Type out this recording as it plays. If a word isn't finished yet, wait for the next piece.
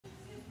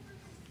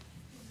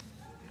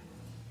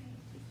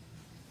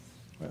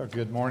Well,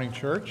 good morning,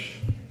 church.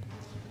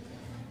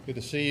 Good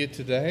to see you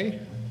today.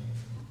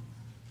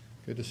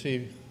 Good to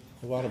see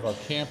a lot of our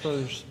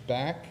campers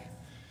back.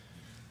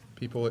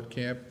 People at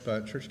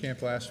church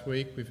camp last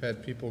week. We've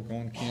had people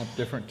going camp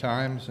different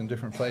times and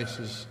different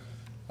places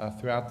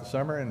throughout the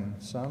summer,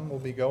 and some will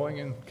be going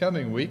in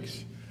coming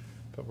weeks.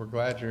 But we're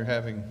glad you're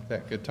having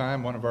that good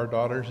time. One of our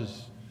daughters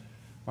is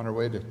on her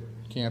way to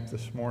camp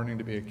this morning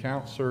to be a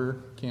counselor,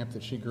 camp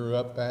that she grew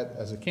up at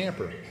as a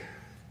camper.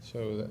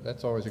 So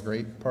that's always a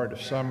great part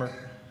of summer.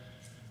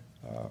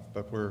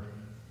 But we're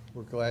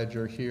glad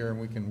you're here and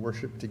we can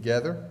worship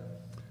together.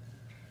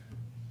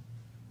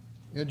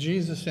 You know,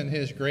 Jesus in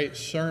his great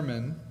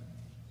sermon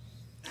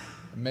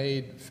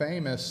made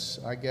famous,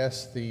 I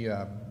guess,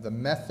 the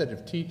method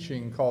of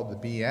teaching called the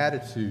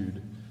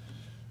Beatitude,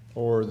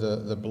 or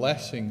the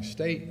blessing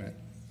statement.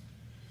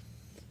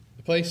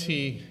 The place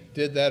he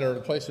did that, or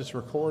the place it's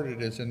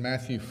recorded, is in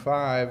Matthew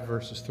 5,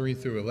 verses 3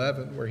 through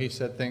 11, where he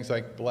said things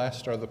like,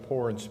 "Blessed are the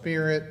poor in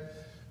spirit,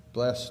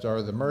 blessed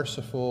are the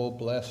merciful,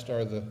 blessed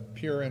are the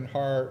pure in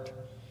heart,"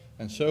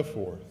 and so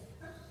forth.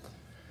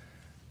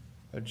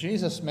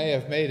 Jesus may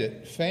have made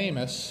it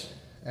famous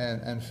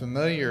and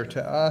familiar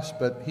to us,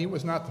 but he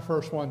was not the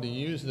first one to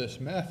use this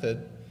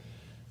method.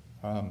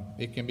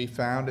 It can be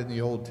found in the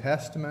Old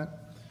Testament.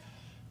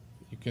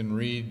 You can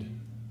read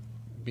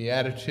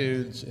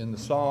Beatitudes in the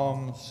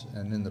Psalms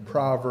and in the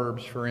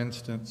Proverbs, for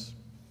instance.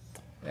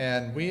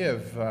 And we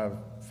have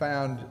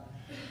found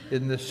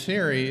in this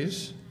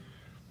series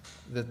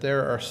that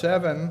there are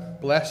 7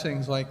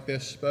 blessings like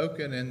this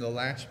spoken in the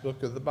last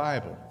book of the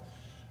Bible,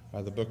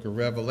 the book of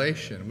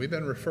Revelation. We've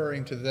been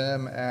referring to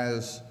them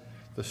as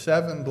the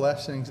 7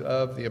 blessings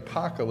of the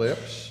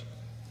Apocalypse.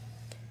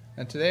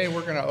 And today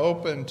we're going to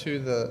open to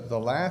the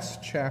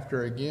last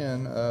chapter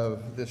again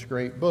of this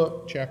great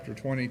book, chapter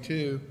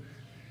 22,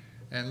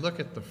 and look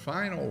at the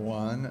final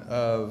one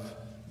of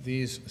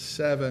these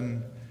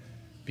 7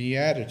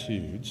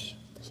 Beatitudes.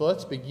 So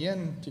let's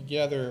begin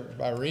together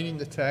by reading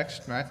the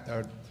text,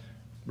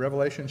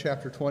 Revelation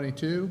chapter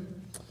 22.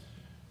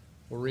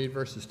 We'll read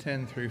verses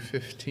 10 through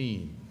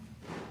 15.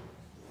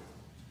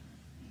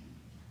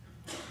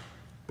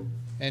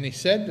 "And he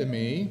said to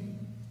me,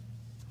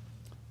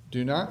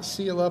 'Do not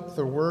seal up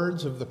the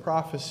words of the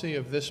prophecy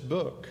of this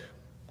book,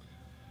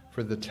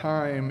 for the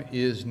time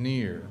is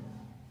near.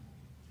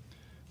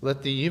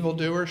 Let the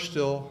evildoer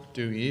still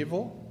do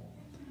evil,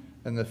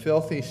 and the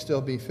filthy still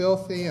be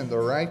filthy, and the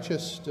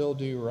righteous still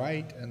do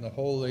right, and the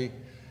holy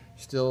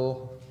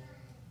still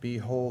be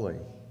holy.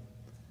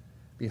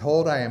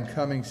 Behold, I am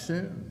coming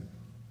soon,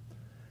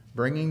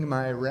 bringing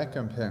my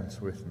recompense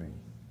with me,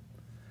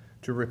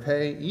 to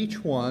repay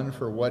each one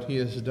for what he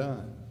has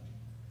done.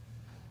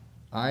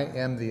 I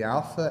am the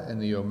Alpha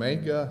and the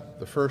Omega,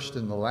 the first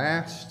and the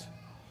last,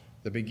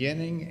 the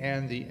beginning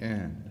and the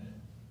end.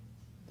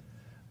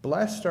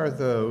 Blessed are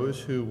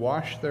those who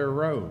wash their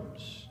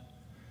robes,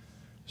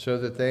 so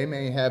that they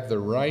may have the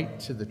right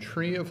to the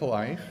tree of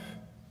life,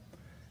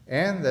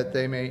 and that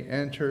they may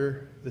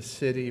enter the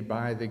city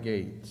by the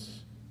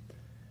gates.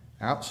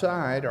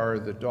 Outside are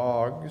the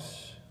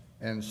dogs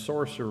and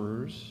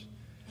sorcerers,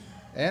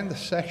 and the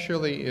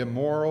sexually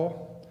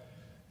immoral,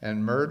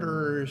 and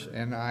murderers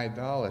and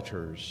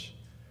idolaters,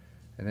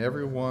 and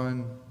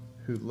everyone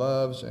who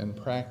loves and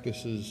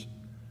practices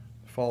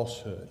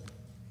falsehood.'"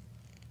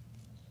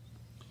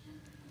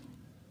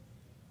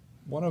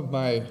 One of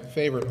my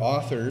favorite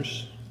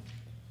authors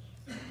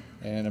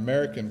and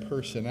American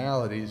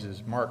personalities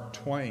is Mark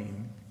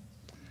Twain.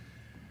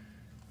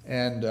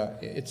 And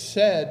it's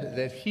said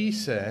that he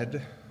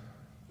said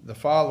the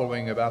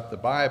following about the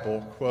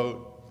Bible,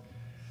 quote,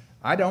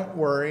 "I don't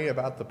worry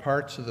about the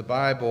parts of the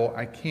Bible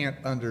I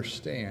can't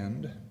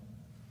understand.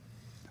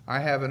 I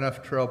have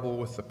enough trouble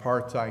with the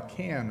parts I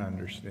can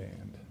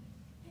understand."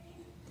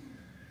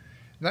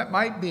 That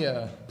might be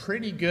a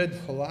pretty good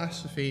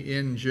philosophy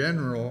in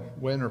general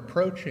when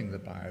approaching the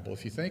Bible,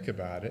 if you think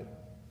about it.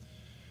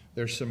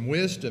 There's some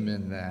wisdom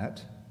in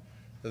that.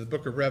 The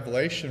book of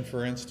Revelation,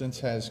 for instance,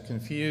 has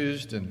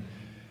confused and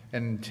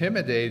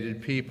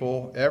intimidated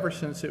people ever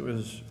since it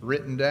was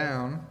written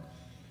down,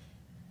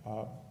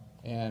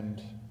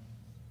 and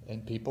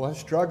people have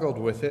struggled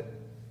with it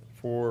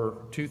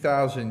for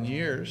 2,000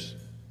 years,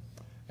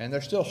 and they're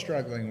still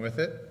struggling with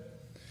it.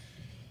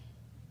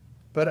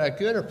 But a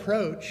good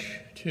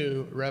approach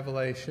to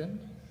Revelation,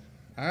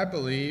 I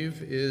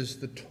believe, is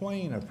the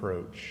Twain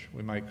approach,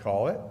 we might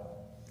call it.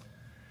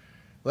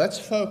 Let's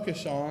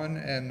focus on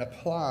and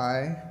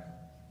apply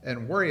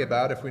and worry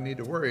about, if we need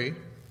to worry,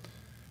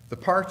 the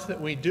parts that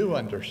we do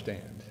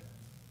understand,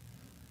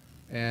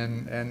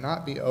 and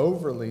not be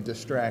overly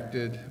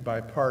distracted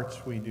by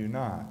parts we do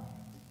not.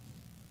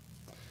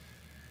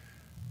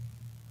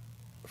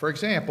 For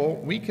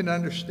example, we can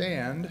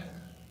understand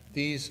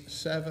these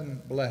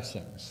 7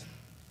 blessings.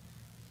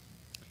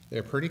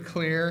 They're pretty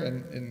clear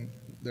in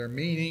their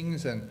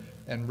meanings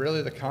and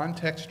really the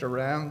context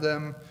around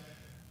them,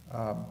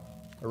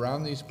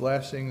 around these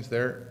blessings.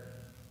 They're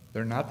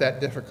not that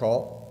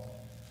difficult.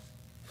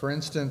 For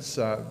instance,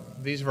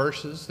 these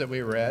verses that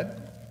we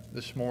read,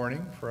 this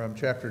morning from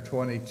chapter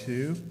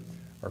 22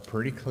 are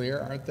pretty clear,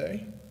 aren't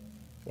they?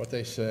 What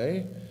they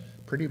say,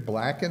 pretty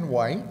black and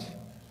white.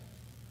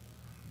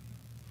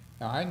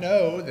 Now, I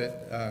know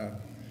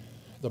that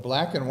the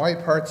black and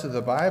white parts of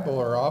the Bible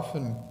are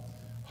often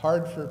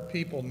hard for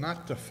people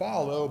not to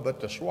follow,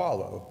 but to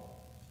swallow.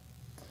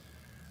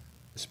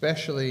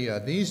 Especially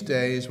these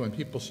days when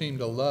people seem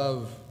to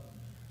love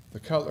the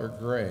color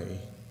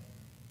gray.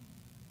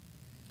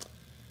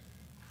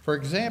 For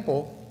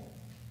example,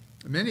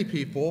 many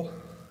people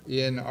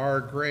in our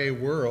gray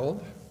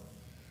world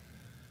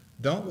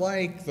don't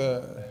like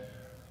the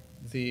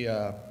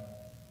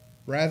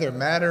rather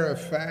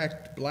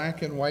matter-of-fact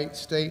black and white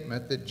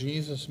statement that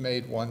Jesus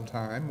made one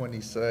time when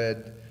he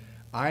said,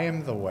 "I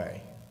am the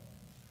way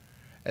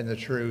and the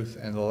truth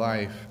and the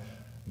life.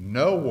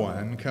 No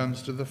one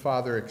comes to the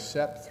Father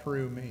except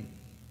through me."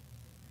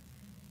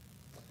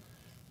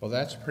 Well,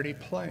 that's pretty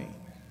plain.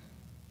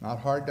 Not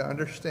hard to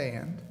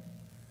understand.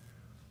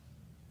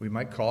 We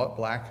might call it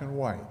black and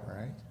white,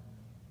 right?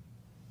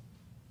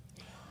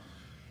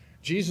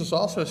 Jesus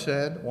also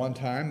said one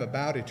time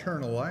about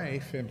eternal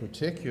life in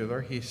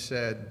particular, he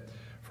said,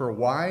 "For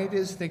wide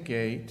is the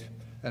gate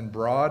and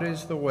broad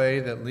is the way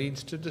that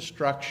leads to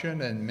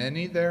destruction, and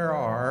many there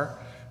are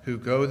who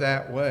go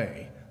that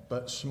way.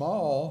 But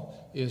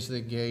small is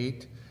the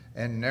gate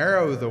and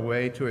narrow the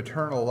way to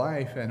eternal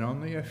life, and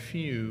only a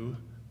few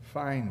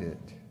find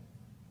it."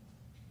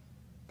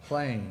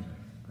 Plain,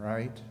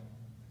 right?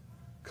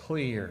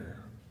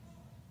 Clear.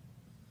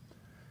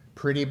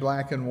 Pretty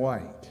black and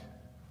white.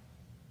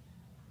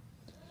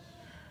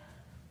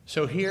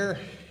 So here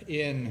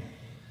in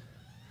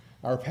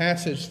our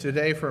passage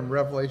today from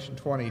Revelation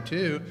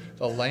 22,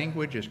 the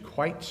language is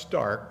quite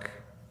stark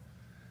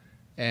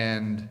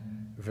and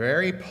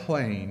very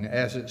plain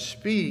as it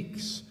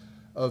speaks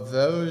of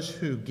those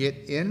who get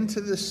into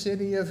the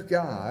city of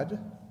God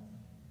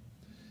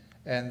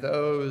and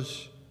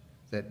those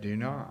that do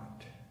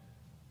not.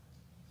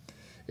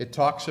 It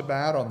talks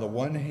about, on the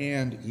one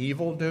hand,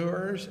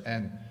 evildoers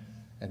and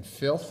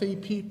filthy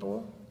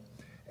people,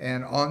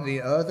 and on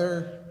the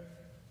other,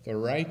 the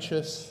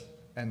righteous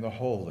and the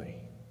holy.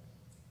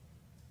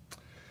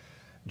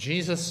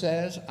 Jesus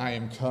says, "I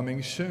am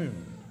coming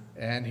soon."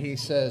 And he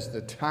says,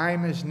 the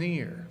time is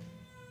near.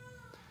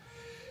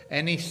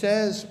 And he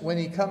says, when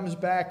he comes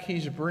back,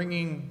 he's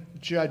bringing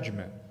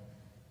judgment,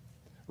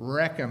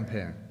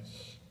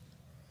 recompense,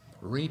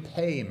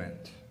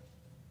 repayment.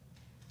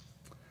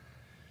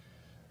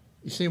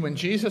 You see, when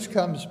Jesus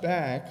comes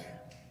back,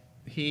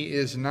 he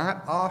is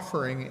not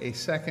offering a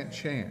second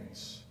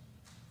chance.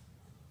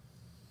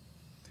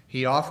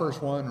 He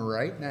offers one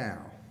right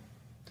now.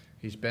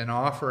 He's been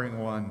offering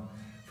one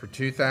for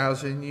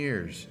 2,000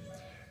 years.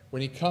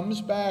 When he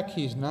comes back,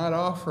 he's not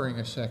offering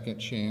a second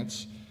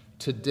chance.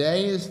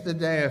 Today is the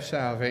day of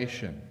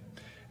salvation.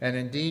 And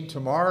indeed,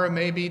 tomorrow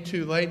may be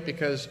too late,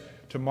 because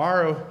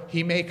tomorrow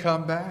he may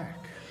come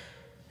back.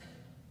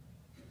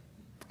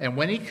 And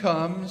when he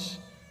comes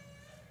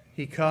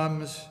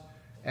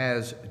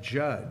as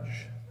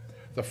judge.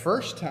 The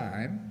first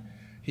time,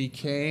 he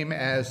came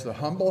as the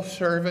humble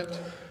servant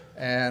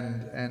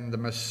and the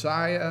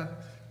Messiah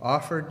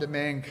offered to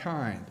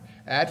mankind.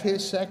 At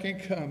his second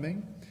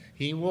coming,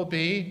 he will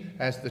be,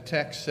 as the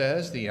text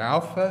says, the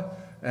Alpha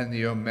and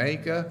the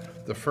Omega,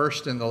 the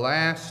first and the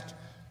last,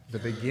 the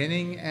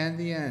beginning and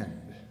the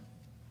end.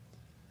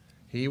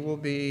 He will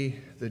be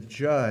the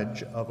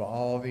judge of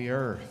all the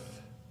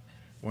earth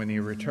when he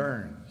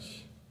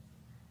returns.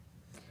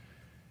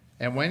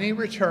 And when he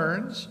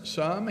returns,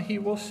 some he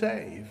will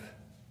save.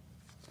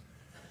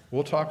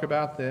 We'll talk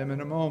about them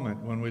in a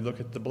moment when we look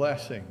at the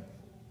blessing.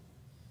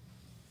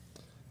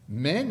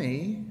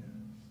 Many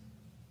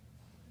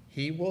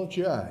he will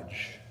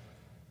judge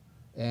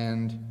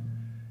and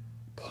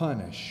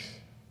punish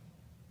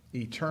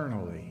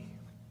eternally.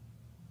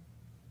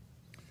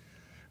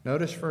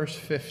 Notice verse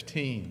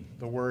 15,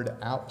 the word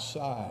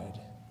outside.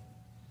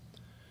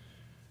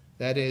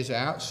 That is,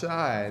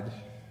 outside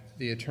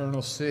the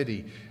eternal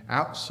city,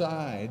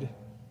 outside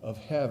of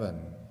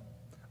heaven,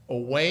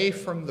 away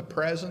from the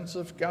presence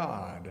of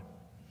God,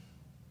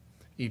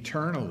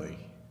 eternally,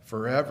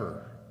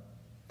 forever.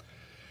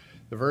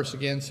 The verse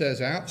again says,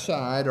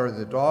 outside are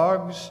the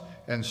dogs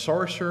and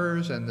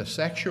sorcerers and the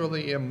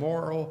sexually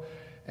immoral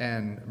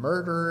and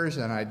murderers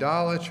and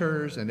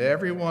idolaters and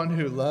everyone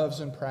who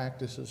loves and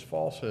practices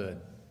falsehood.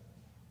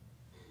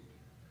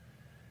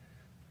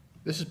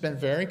 This has been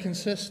very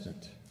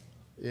consistent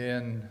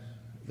in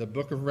the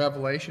book of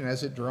Revelation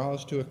as it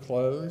draws to a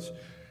close,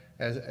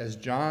 as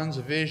John's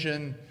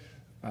vision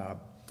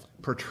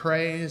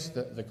portrays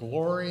the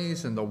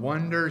glories and the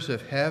wonders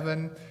of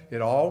heaven.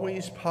 It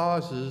always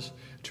pauses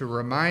to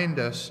remind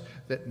us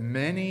that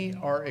many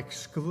are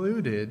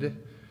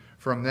excluded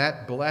from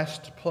that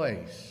blessed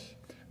place.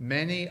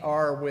 Many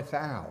are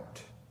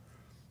without,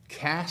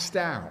 cast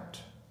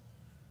out,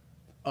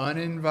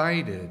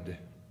 uninvited.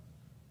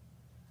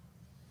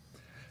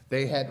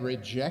 They had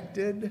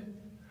rejected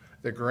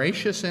the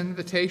gracious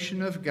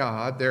invitation of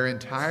God their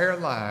entire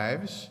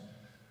lives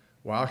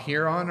while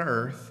here on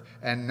earth,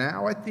 and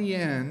now at the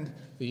end,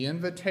 the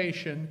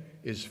invitation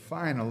is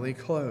finally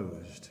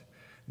closed.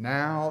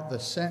 Now the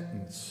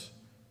sentence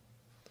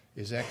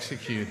is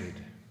executed.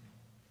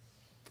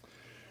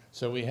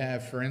 So we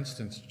have, for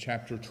instance,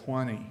 chapter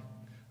 20,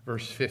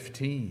 verse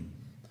 15,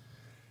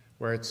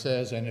 where it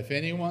says, "And if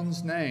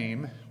anyone's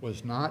name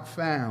was not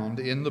found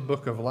in the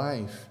book of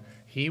life,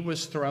 he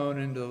was thrown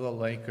into the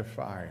lake of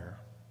fire."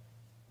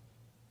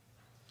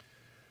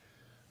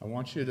 I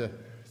want you to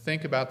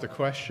think about the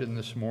question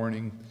this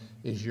morning,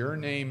 is your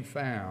name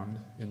found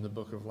in the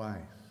book of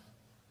life?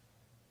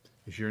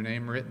 Is your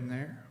name written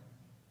there?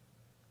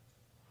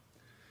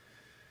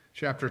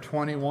 Chapter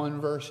 21,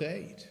 verse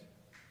 8.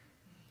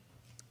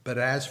 "But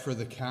as for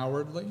the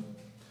cowardly,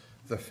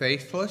 the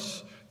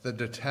faithless, the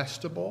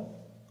detestable,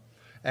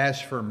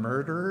 as for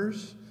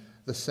murderers,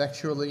 the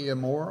sexually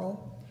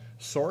immoral,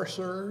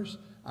 sorcerers,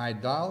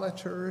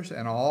 idolaters,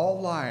 and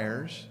all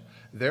liars,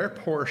 their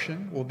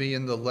portion will be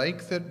in the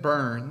lake that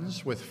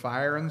burns with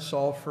fire and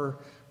sulfur,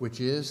 which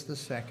is the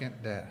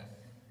second death."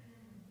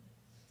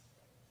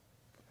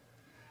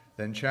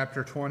 Then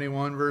chapter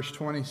 21, verse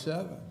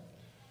 27.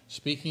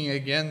 Speaking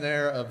again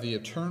there of the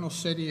eternal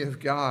city of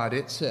God,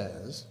 it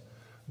says,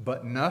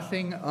 "But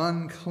nothing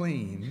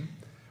unclean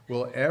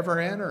will ever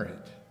enter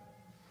it,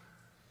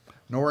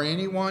 nor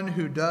anyone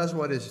who does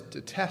what is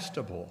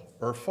detestable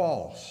or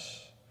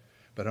false,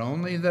 but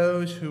only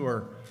those who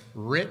are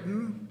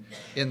written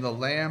in the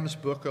Lamb's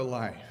book of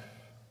life."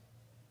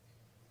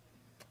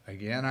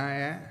 Again, I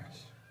ask,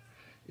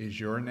 is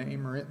your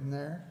name written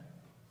there?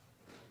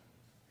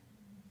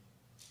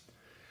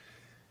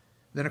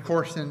 Then, of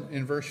course,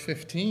 in verse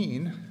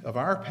 15 of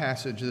our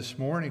passage this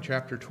morning,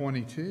 chapter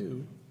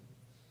 22,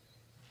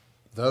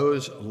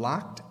 those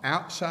locked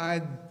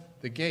outside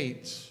the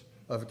gates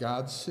of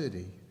God's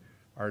city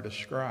are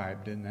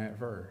described in that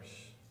verse.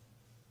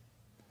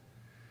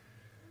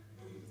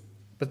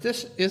 But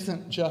this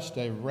isn't just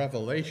a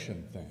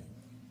revelation thing.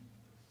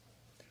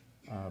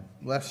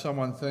 Lest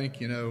someone think,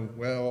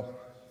 well,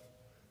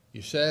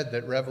 you said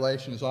that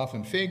revelation is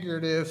often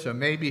figurative, so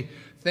maybe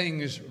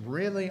things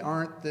really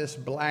aren't this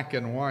black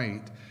and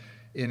white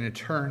in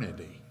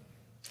eternity.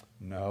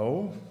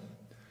 No,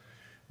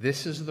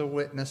 this is the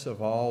witness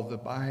of all the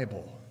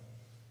Bible.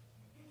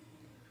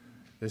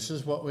 This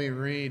is what we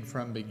read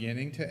from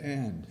beginning to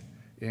end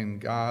in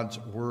God's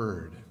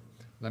Word.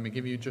 Let me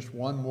give you just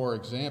one more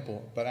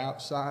example, but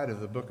outside of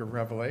the book of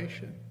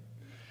Revelation.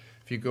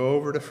 If you go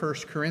over to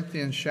 1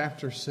 Corinthians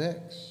chapter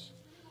 6,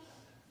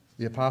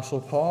 the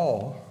Apostle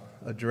Paul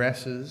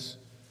addresses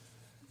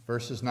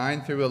verses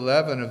 9 through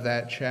 11 of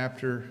that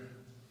chapter,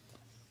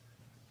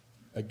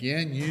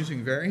 again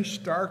using very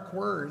stark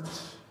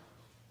words,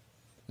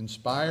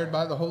 inspired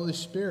by the Holy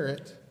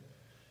Spirit.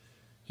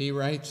 He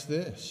writes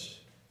this,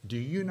 "Do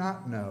you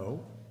not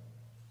know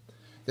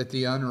that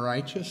the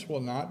unrighteous will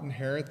not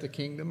inherit the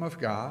kingdom of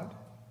God?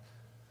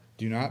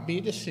 Do not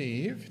be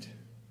deceived.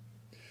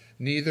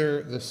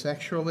 Neither the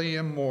sexually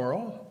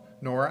immoral,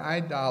 nor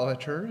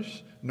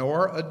idolaters,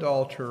 nor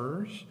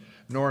adulterers,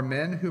 nor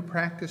men who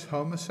practice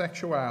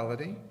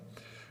homosexuality,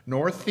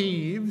 nor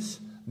thieves,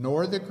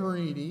 nor the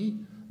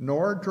greedy,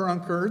 nor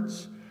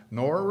drunkards,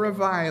 nor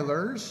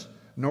revilers,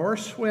 nor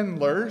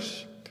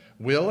swindlers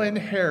will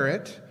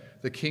inherit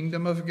the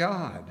kingdom of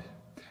God.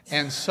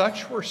 And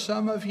such were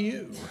some of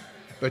you,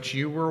 but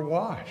you were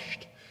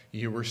washed,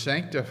 you were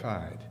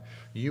sanctified,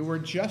 you were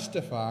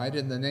justified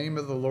in the name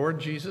of the Lord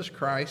Jesus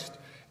Christ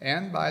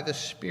and by the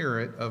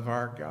Spirit of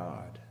our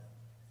God."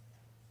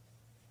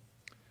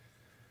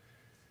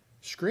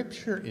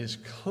 Scripture is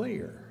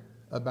clear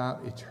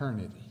about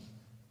eternity.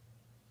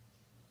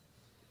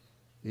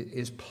 It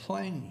is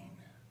plain.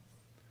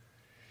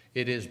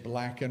 It is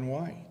black and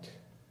white.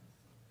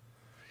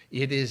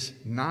 It is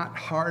not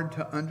hard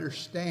to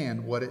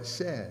understand what it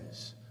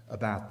says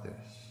about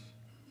this.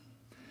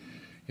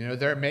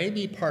 There may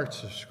be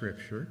parts of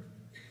Scripture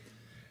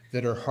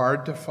that are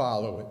hard to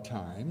follow at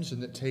times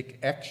and that take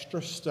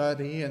extra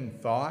study and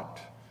thought,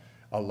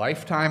 a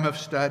lifetime of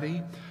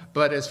study.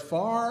 But as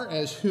far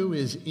as who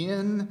is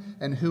in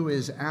and who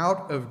is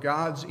out of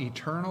God's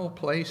eternal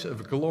place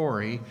of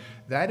glory,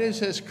 that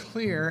is as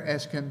clear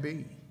as can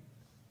be.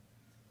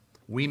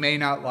 We may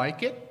not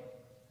like it.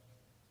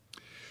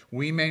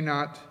 We may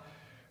not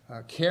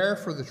care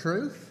for the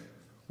truth.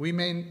 We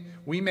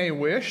may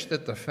wish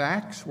that the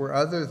facts were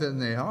other than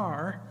they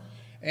are.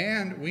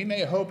 And we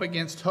may hope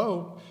against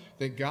hope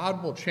that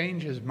God will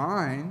change his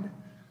mind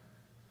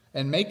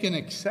and make an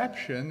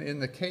exception in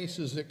the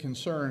cases that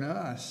concern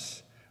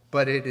us.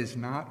 But it is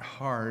not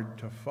hard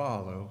to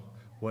follow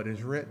what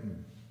is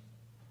written.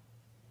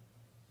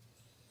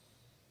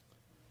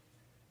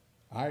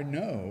 I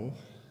know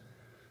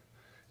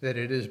that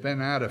it has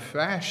been out of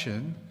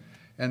fashion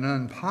and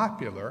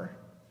unpopular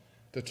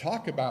to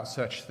talk about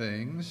such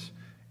things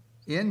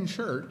in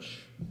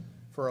church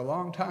for a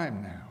long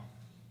time now.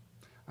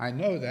 I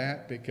know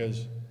that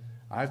because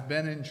I've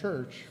been in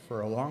church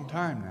for a long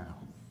time now.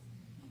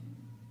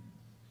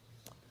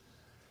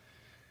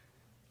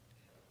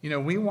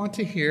 We want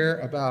to hear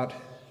about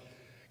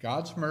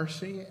God's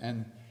mercy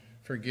and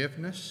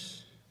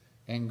forgiveness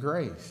and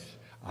grace.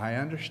 I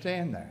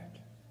understand that.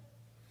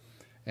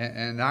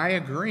 And I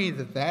agree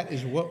that that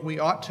is what we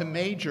ought to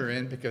major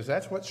in, because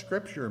that's what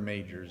Scripture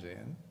majors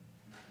in.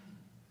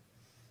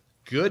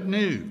 Good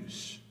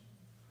news.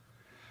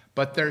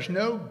 But there's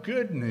no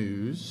good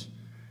news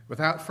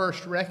without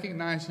first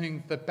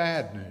recognizing the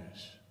bad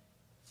news.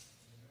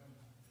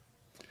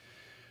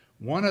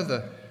 One of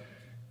the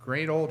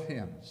great old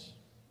hymns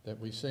that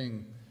we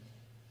sing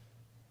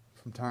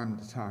from time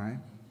to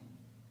time,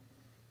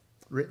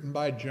 written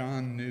by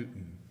John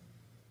Newton,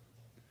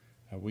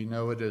 we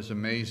know it as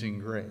Amazing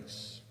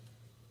Grace.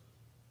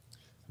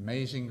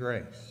 Amazing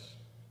grace,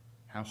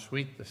 how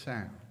sweet the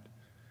sound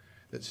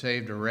that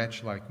saved a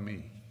wretch like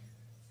me.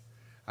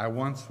 I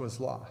once was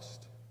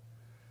lost,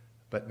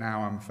 but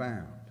now I'm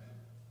found,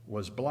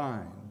 was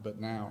blind, but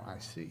now I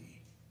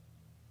see.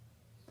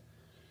 I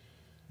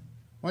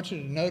want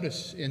you to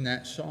notice in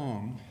that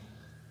song,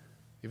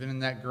 even in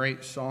that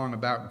great song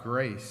about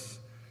grace,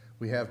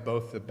 we have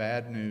both the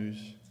bad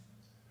news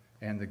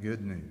and the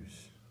good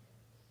news.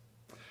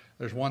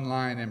 There's one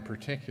line in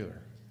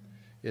particular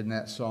in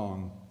that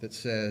song that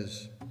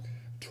says,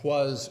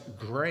 "'Twas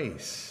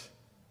grace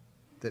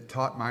that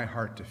taught my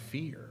heart to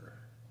fear,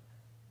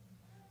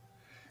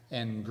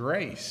 and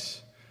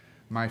grace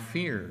my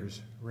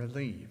fears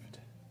relieved."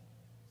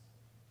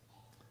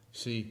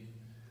 See,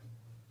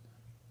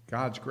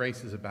 God's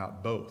grace is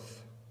about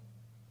both.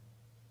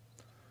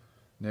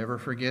 Never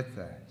forget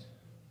that.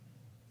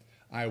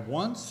 I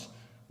once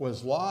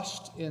was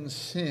lost in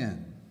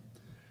sin.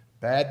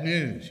 Bad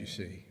news, you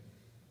see.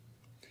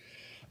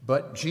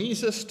 But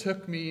Jesus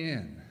took me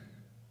in.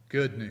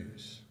 Good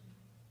news.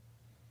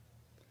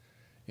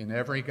 In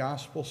every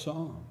gospel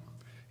song,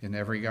 in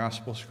every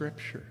gospel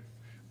scripture,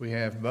 we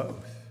have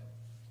both.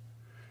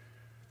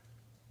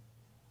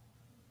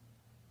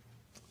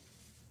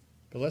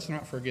 But let's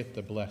not forget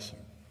the blessing.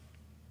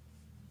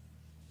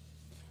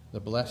 The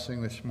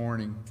blessing this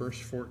morning, verse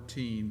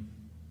 14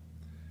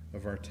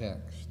 of our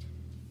text.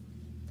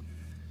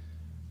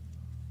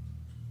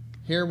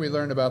 Here we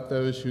learn about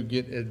those who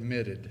get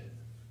admitted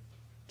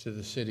to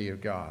the city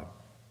of God,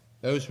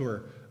 those who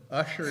are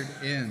ushered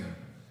in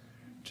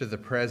to the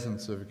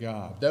presence of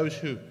God, those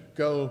who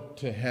go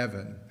to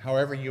heaven,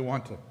 however you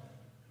want to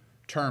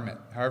term it,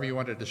 however you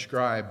want to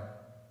describe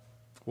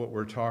what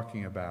we're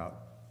talking about.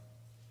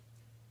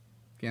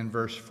 Again,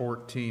 verse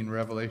 14,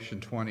 Revelation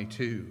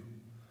 22.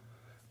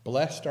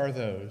 Blessed are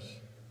those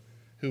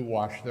who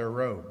wash their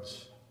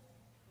robes,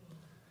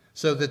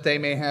 so that they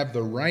may have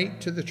the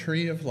right to the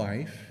tree of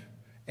life,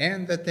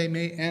 and that they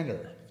may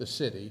enter the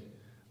city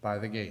by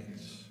the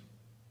gates.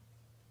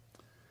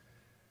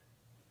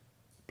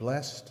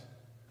 Blessed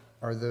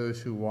are those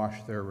who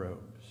wash their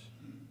robes.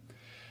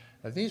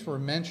 Now, these were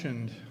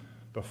mentioned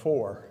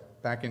before,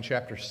 back in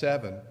chapter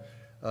 7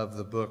 of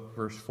the book,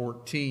 verse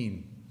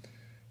 14.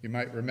 You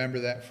might remember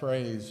that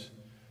phrase.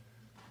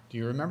 Do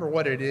you remember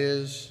what it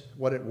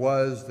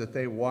was that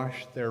they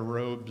washed their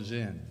robes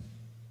in?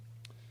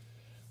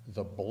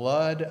 The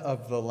blood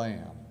of the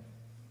Lamb.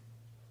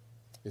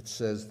 It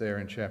says there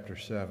in chapter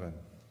 7.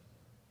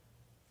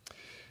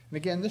 And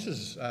again, this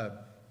is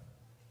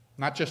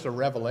not just a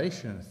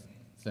revelation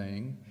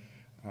thing.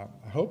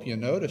 I hope you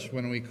noticed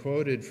when we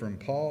quoted from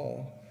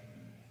Paul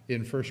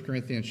in 1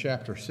 Corinthians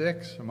chapter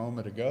 6 a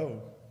moment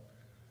ago,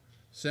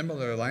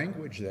 similar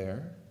language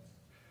there.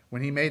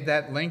 When he made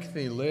that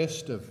lengthy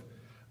list of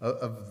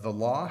the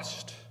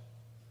lost,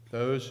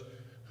 those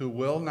who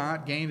will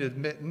not gain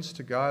admittance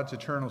to God's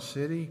eternal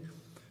city,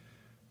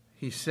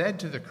 he said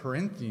to the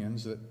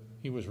Corinthians that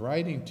he was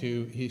writing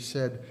to, he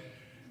said,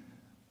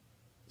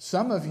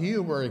 some of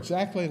you were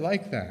exactly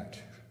like that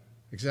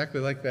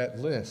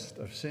list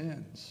of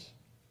sins.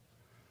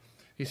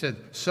 He said,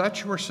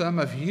 such were some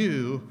of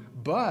you,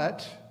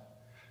 but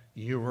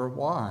you were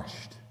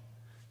washed.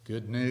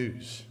 Good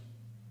news.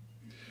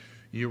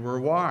 You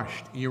were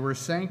washed, you were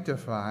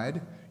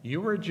sanctified, you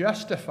were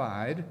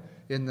justified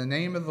in the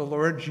name of the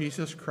Lord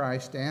Jesus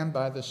Christ and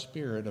by the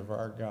Spirit of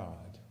our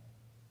God.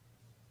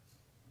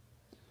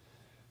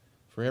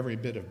 For every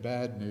bit of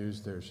bad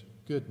news, there's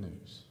good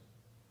news.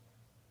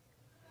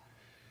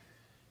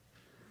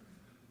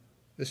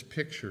 This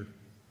picture,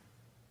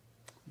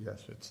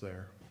 yes, it's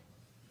there.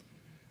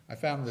 I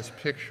found this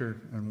picture,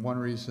 and one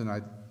reason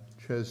I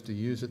chose to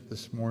use it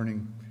this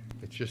morning,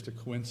 it's just a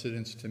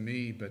coincidence to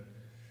me, but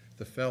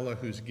the fellow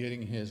who's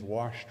getting his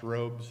washed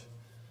robes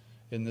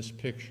in this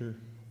picture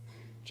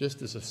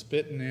just is a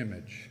spitting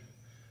image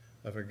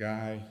of a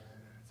guy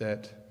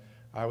that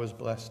I was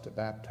blessed to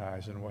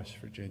baptize in West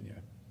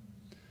Virginia.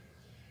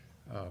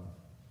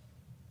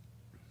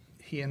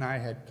 He and I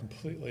had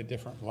completely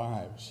different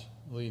lives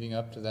leading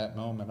up to that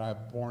moment. I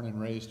was born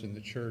and raised in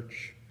the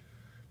church,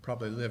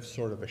 probably lived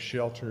sort of a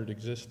sheltered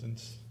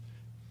existence,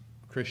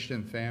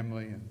 Christian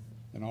family,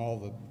 and all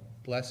the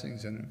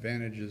blessings and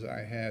advantages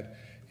I had.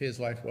 His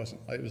life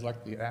wasn't, it was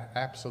like the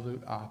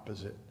absolute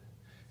opposite.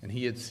 And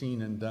he had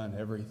seen and done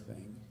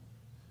everything.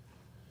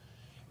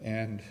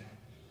 And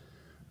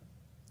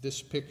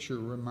this picture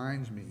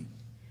reminds me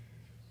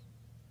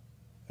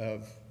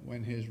of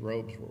when his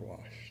robes were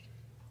washed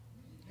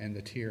and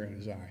the tear in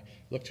his eye.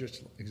 Looked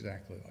just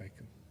exactly like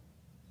him.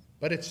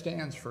 But it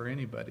stands for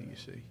anybody, you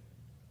see,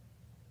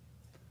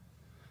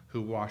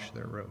 who wash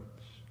their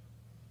robes.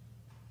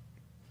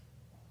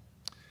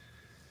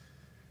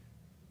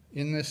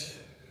 In this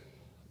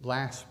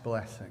last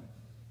blessing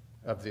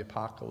of the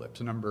apocalypse,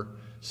 number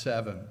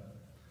 7,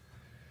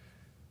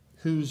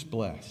 who's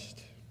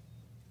blessed?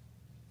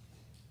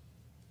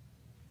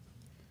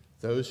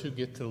 Those who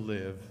get to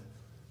live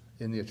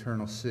in the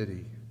eternal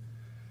city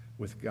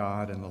with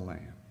God and the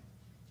Lamb.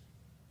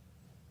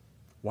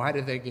 Why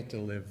do they get to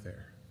live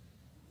there?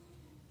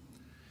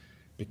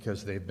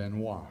 Because they've been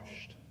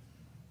washed,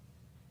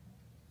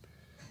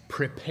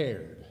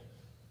 prepared,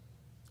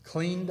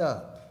 cleaned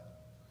up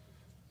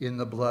in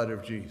the blood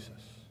of Jesus.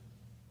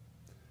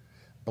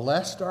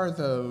 Blessed are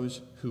those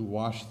who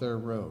wash their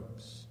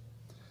robes.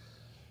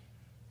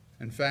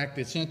 In fact,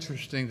 it's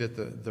interesting that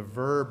the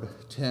verb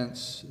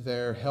tense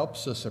there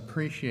helps us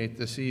appreciate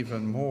this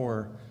even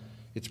more.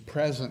 It's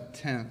present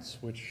tense,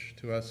 which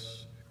to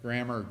us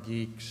grammar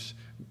geeks,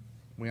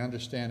 we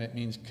understand it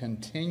means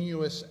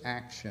continuous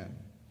action.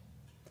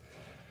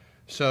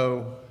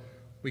 So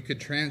we could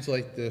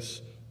translate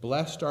this,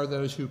 blessed are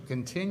those who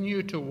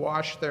continue to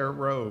wash their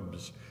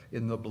robes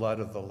in the blood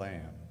of the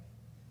Lamb.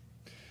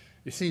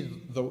 You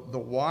see, the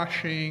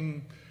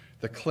washing,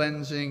 the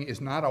cleansing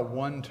is not a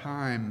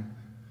one-time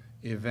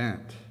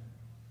event.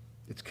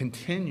 It's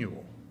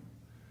continual.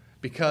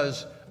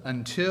 Because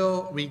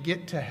until we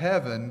get to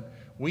heaven,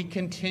 we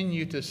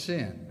continue to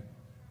sin,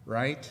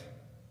 right?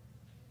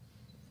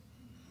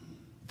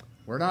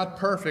 We're not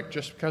perfect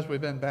just because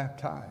we've been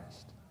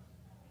baptized.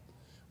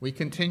 We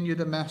continue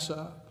to mess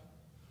up.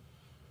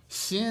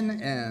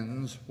 Sin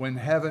ends when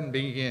heaven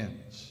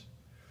begins.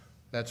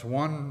 That's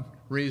one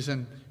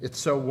reason it's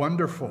so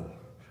wonderful.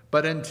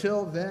 But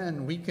until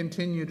then, we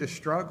continue to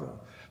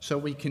struggle. So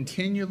we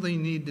continually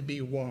need to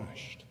be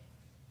washed.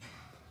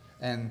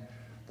 And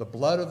the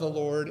blood of the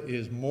Lord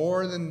is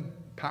more than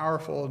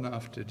powerful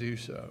enough to do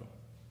so.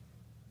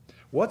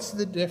 What's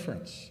the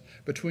difference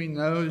between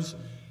those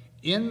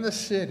in the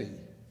city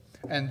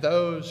and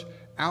those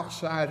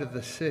outside of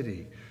the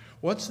city?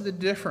 What's the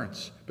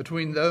difference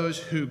between those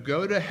who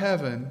go to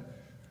heaven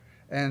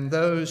and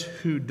those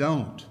who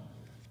don't?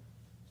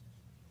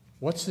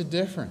 What's the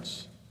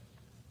difference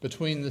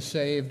between the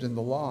saved and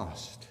the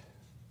lost?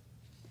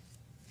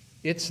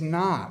 It's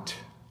not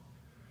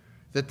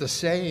that the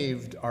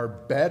saved are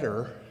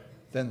better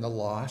than the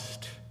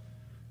lost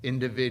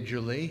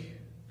individually.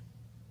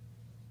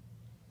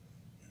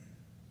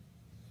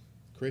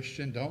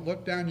 Christian, don't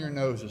look down your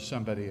nose at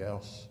somebody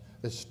else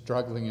that's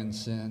struggling in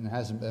sin,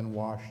 hasn't been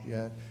washed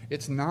yet.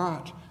 It's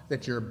not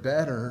that you're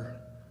better.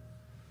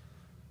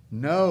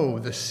 No,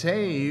 the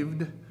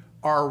saved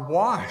are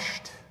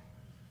washed.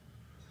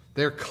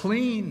 They're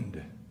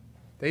cleaned.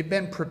 They've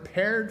been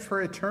prepared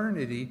for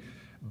eternity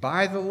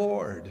by the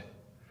Lord.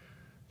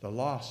 The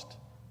lost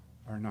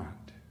are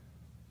not.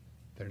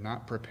 They're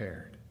not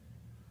prepared.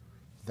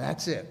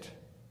 That's it.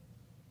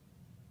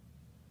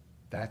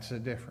 That's the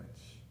difference.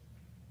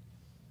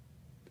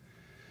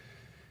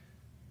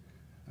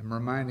 I'm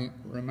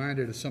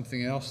reminded of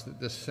something else that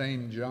this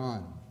same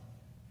John,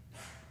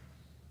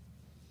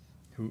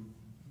 who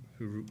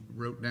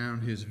wrote down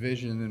his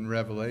vision in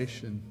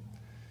Revelation,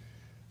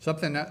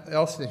 something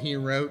else that he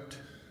wrote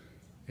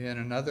in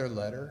another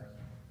letter,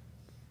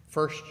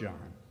 1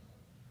 John.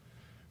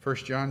 1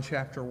 John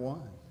chapter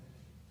 1.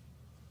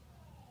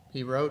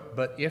 He wrote,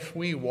 "But if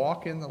we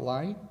walk in the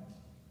light,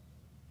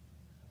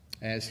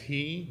 as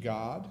he,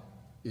 God,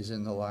 is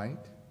in the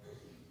light,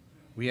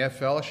 we have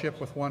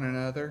fellowship with one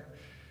another,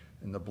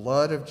 and the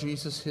blood of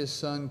Jesus, his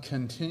Son,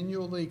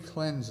 continually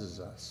cleanses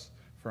us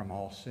from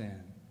all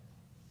sin."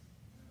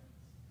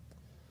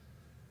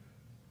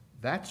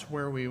 That's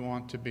where we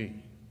want to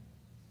be,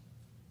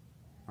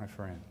 my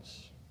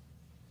friends.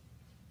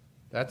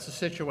 That's the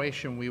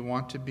situation we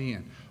want to be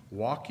in.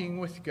 Walking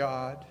with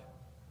God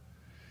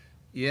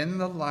in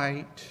the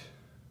light,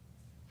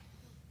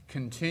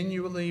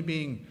 continually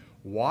being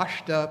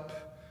washed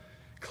up,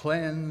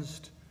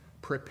 cleansed,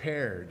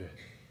 prepared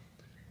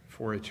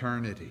for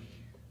eternity.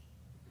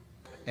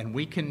 And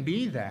we can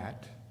be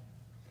that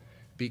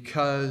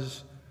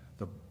because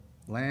the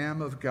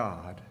Lamb of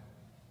God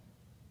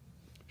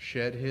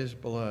shed his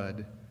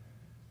blood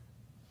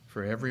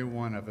for every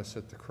one of us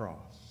at the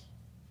cross.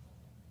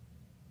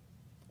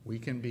 We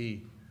can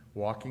be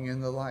walking in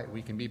the light.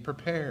 We can be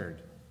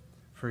prepared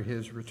for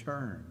his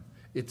return.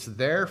 It's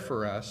there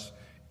for us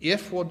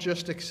if we'll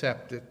just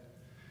accept it,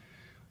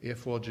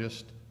 if we'll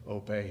just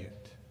obey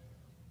it.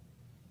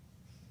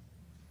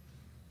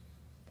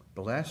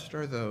 Blessed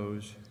are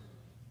those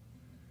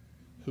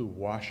who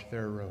wash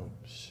their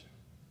robes.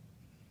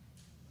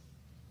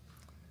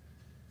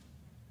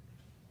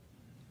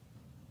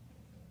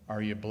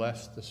 Are you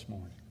blessed this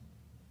morning?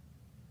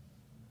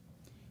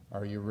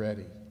 Are you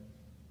ready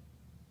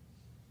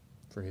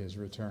for his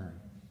return?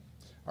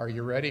 Are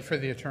you ready for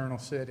the eternal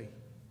city?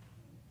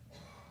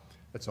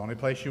 It's the only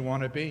place you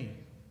want to be.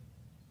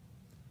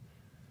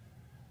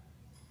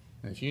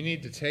 And if you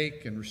need to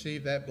take and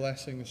receive that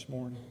blessing this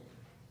morning,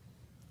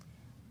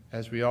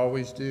 as we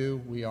always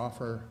do, we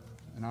offer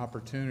an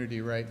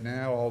opportunity right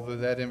now, although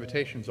that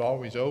invitation is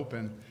always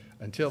open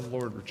until the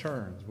Lord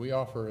returns. We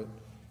offer it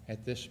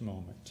at this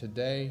moment.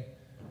 Today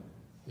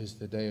is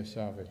the day of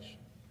salvation.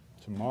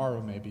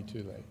 Tomorrow may be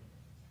too late.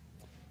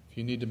 If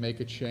you need to make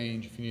a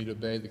change, if you need to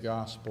obey the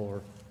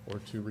gospel or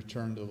to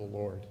return to the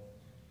Lord,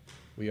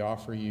 we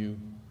offer you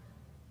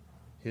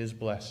His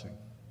blessing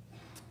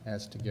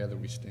as together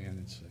we stand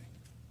and sing.